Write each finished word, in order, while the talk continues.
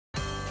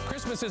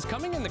Christmas is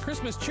coming and the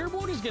Christmas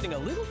cheerboard is getting a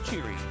little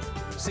cheery.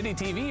 City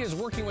TV is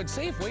working with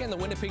Safeway and the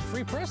Winnipeg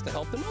Free Press to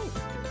help them out.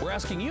 We're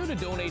asking you to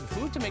donate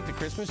food to make the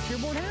Christmas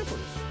cheerboard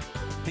hampers.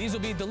 These will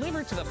be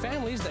delivered to the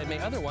families that may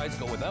otherwise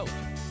go without.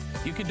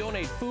 You can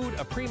donate food,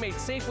 a pre-made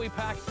Safeway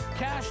pack,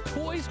 cash,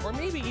 toys, or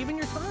maybe even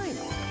your time.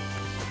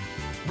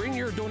 Bring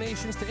your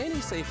donations to any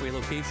Safeway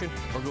location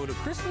or go to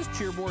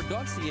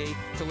christmascheerboard.ca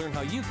to learn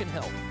how you can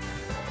help.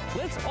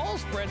 Let's all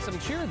spread some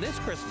cheer this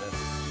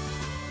Christmas.